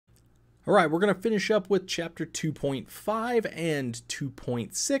All right, we're going to finish up with chapter 2.5 and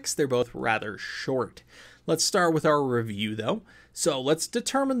 2.6. They're both rather short. Let's start with our review, though. So let's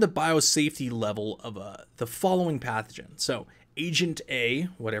determine the biosafety level of the following pathogen. So Agent A,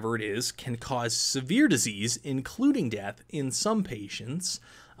 whatever it is, can cause severe disease, including death in some patients.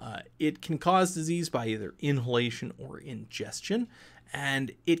 It can cause disease by either inhalation or ingestion,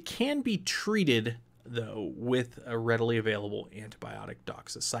 and it can be treated, though, with a readily available antibiotic,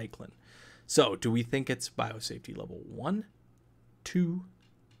 doxycycline. So, do we think it's biosafety level 1, 2,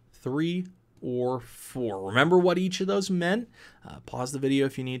 3, or 4? Remember what each of those meant? Pause the video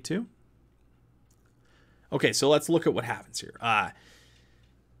if you need to. Okay, so let's look at what happens here.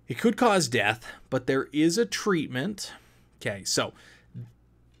 It could cause death, but there is a treatment. Okay, so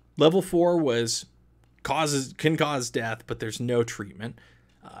level 4 was can cause death, but there's no treatment.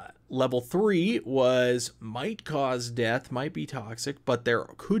 Level 3 was might cause death, might be toxic, but there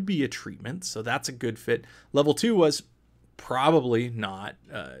could be a treatment, so that's a good fit. Level 2 was probably not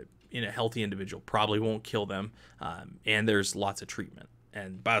in a healthy individual, probably won't kill them, and there's lots of treatment.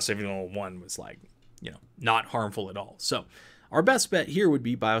 And biosafety level 1 was like, you know, not harmful at all. So our best bet here would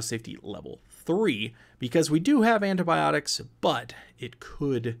be biosafety level 3, because we do have antibiotics, but it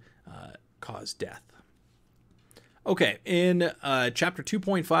could cause death. Okay, in chapter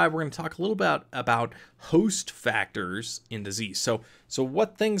 2.5, we're going to talk a little bit about host factors in disease. So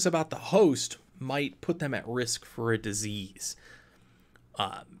what things about the host might put them at risk for a disease?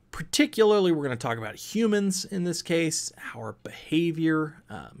 Particularly, we're going to talk about humans in this case, how our behavior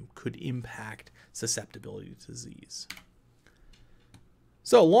could impact susceptibility to disease.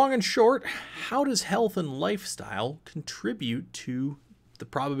 So long and short, how does health and lifestyle contribute to the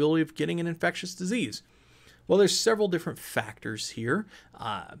probability of getting an infectious disease? Well, there's several different factors here.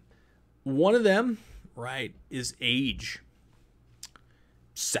 One of them, right, is age.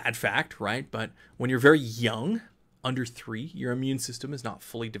 Sad fact, right? But when you're very young, under 3, your immune system is not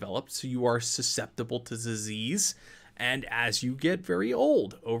fully developed, so you are susceptible to disease. And as you get very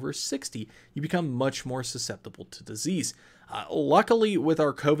old, over 60, you become much more susceptible to disease. Luckily, with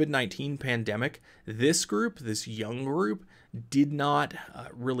our COVID-19 pandemic, this group, this young group, did not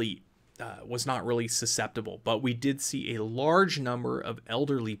was not really susceptible, but we did see a large number of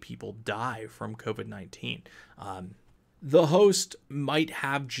elderly people die from COVID-19. The host might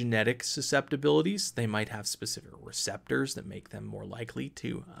have genetic susceptibilities. They might have specific receptors that make them more likely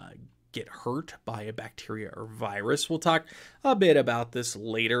to get hurt by a bacteria or virus. We'll talk a bit about this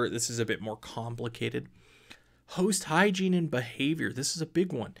later. This is a bit more complicated. Host hygiene and behavior. This is a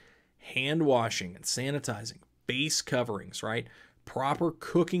big one. Hand washing and sanitizing, face coverings, right? Proper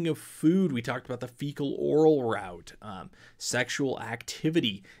cooking of food. We talked about the fecal-oral route, sexual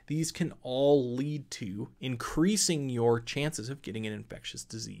activity. These can all lead to increasing your chances of getting an infectious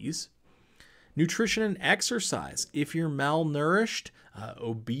disease. Nutrition and exercise. If you're malnourished,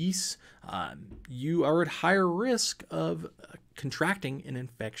 obese, you are at higher risk of contracting an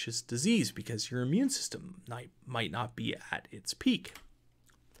infectious disease because your immune system might not be at its peak.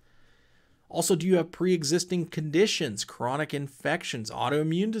 Also, do you have pre-existing conditions, chronic infections,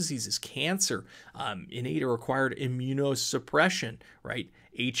 autoimmune diseases, cancer, innate or acquired immunosuppression, right?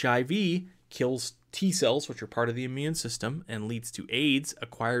 HIV kills T cells, which are part of the immune system, and leads to AIDS,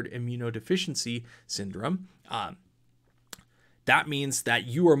 acquired immunodeficiency syndrome. That means that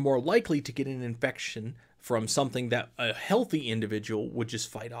you are more likely to get an infection from something that a healthy individual would just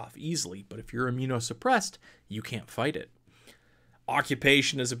fight off easily. But if you're immunosuppressed, you can't fight it.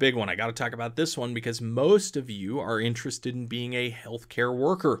 Occupation is a big one. I got to talk about this one because most of you are interested in being a healthcare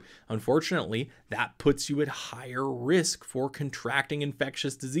worker. Unfortunately, that puts you at higher risk for contracting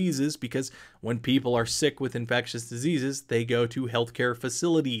infectious diseases because when people are sick with infectious diseases, they go to healthcare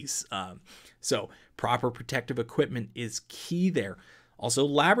facilities. So proper protective equipment is key there. Also,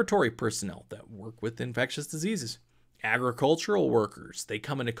 laboratory personnel that work with infectious diseases. Agricultural workers, they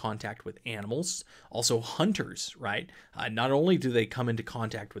come into contact with animals. Also hunters, right? Not only do they come into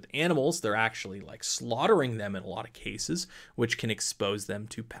contact with animals, they're actually like slaughtering them in a lot of cases, which can expose them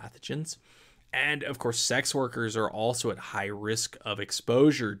to pathogens. And of course, sex workers are also at high risk of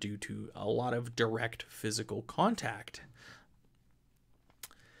exposure due to a lot of direct physical contact.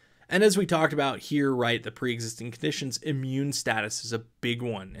 And as we talked about here, right, the pre-existing conditions, immune status is a big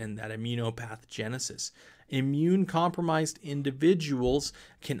one, and that immunopathogenesis. Immune-compromised individuals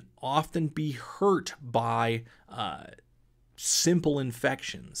can often be hurt by simple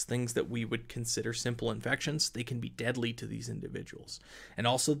infections, things that we would consider simple infections. They can be deadly to these individuals. And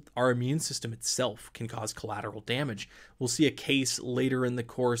also, our immune system itself can cause collateral damage. We'll see a case later in the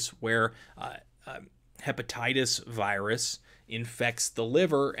course where hepatitis virus infects the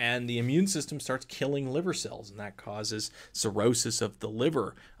liver, and the immune system starts killing liver cells, and that causes cirrhosis of the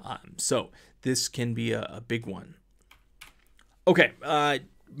liver. So this can be a big one. Okay,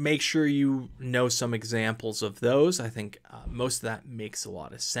 make sure you know some examples of those. I think most of that makes a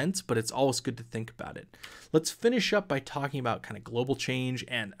lot of sense, but it's always good to think about it. Let's finish up by talking about kind of global change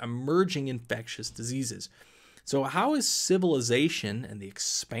and emerging infectious diseases. So how is civilization and the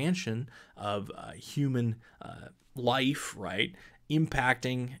expansion of human life, right,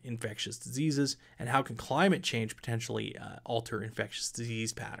 impacting infectious diseases, and how can climate change potentially alter infectious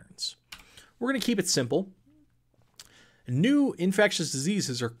disease patterns? We're going to keep it simple. New infectious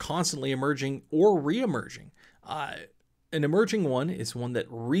diseases are constantly emerging or re-emerging. An emerging one is one that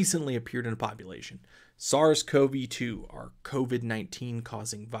recently appeared in a population. SARS-CoV-2, our COVID-19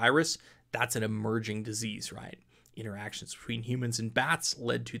 causing virus, that's an emerging disease, right? Interactions between humans and bats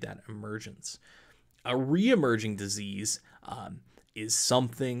led to that emergence. A re-emerging disease is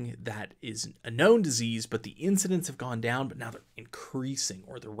something that is a known disease, but the incidents have gone down, but now they're increasing,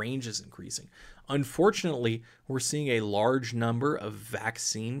 or the range is increasing. Unfortunately, we're seeing a large number of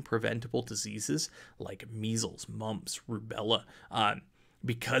vaccine-preventable diseases like measles, mumps, rubella,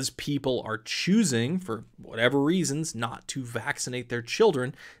 because people are choosing, for whatever reasons, not to vaccinate their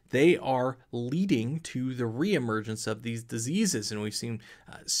children. They are leading to the reemergence of these diseases. And we've seen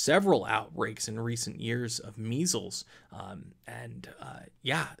several outbreaks in recent years of measles.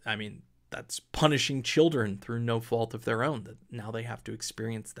 Yeah, I mean, that's punishing children through no fault of their own, that now they have to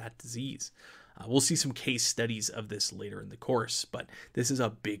experience that disease. We'll see some case studies of this later in the course, but this is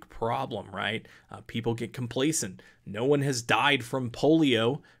a big problem, right? People get complacent. No one has died from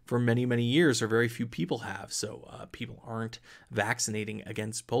polio for many, many years, or very few people have. So people aren't vaccinating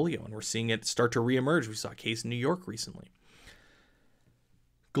against polio, and we're seeing it start to reemerge. We saw a case in New York recently.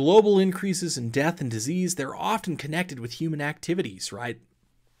 Global increases in death and disease, they're often connected with human activities, right?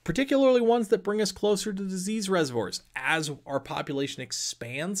 Particularly ones that bring us closer to disease reservoirs. As our population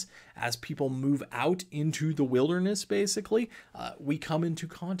expands, as people move out into the wilderness, basically, we come into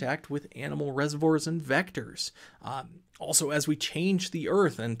contact with animal reservoirs and vectors. Also, as we change the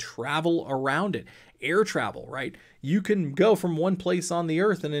earth and travel around it, air travel, right? You can go from one place on the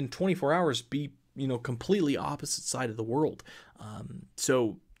earth and in 24 hours be, completely opposite side of the world.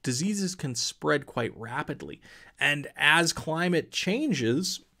 So diseases can spread quite rapidly. And as climate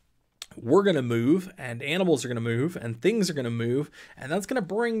changes, we're going to move, and animals are going to move, and things are going to move, and that's going to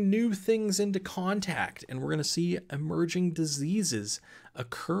bring new things into contact, and we're going to see emerging diseases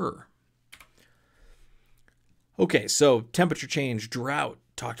occur. Okay, so temperature change, drought,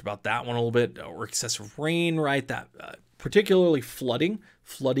 talked about that one a little bit, or excessive rain, right? That particularly flooding.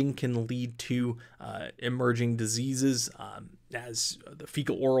 Flooding can lead to emerging diseases as the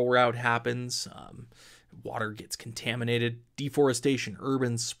fecal-oral route happens. Water gets contaminated, deforestation,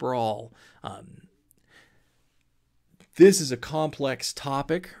 urban sprawl. This is a complex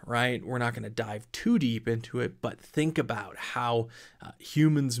topic, right? We're not going to dive too deep into it, but think about how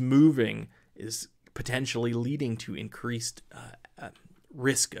humans moving is potentially leading to increased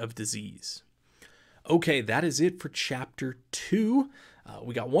risk of disease. Okay, that is it for Chapter 2.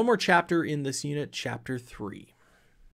 We got one more chapter in this unit, Chapter 3.